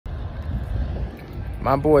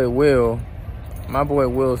My boy Will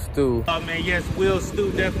Stew. Oh man, yes, Will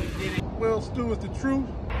Stew definitely did it. Will Stew is the truth.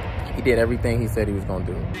 He did everything he said he was gonna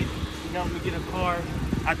do. He helped me get a car.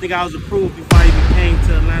 I think I was approved before I even came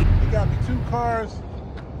to Atlanta. He got me 2 cars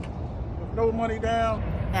with no money down.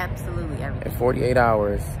 Absolutely everything. In 48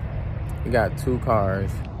 hours, he got 2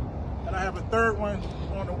 cars. And I have a 3rd one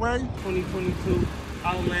on the way. 2022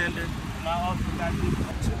 Outlander. And I also got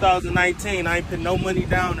this 2019. I ain't put no money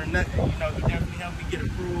down or nothing. You know, he definitely helped me get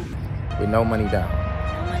approved. With no money down.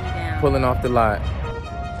 No money down. Pulling off the lot.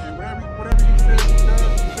 And whatever he says he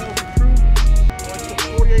does, he tells the truth. Only took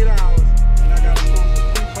 48 hours, and I got him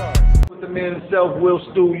 3 cars. With the man himself, Will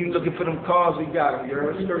Stew, you looking for them cars, we got them.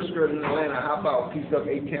 You're skirt in Atlanta. Hop out, piece up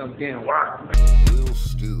 8 counts down. Wow. Will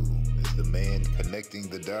Stew is the man connecting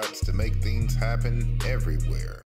the dots to make things happen everywhere.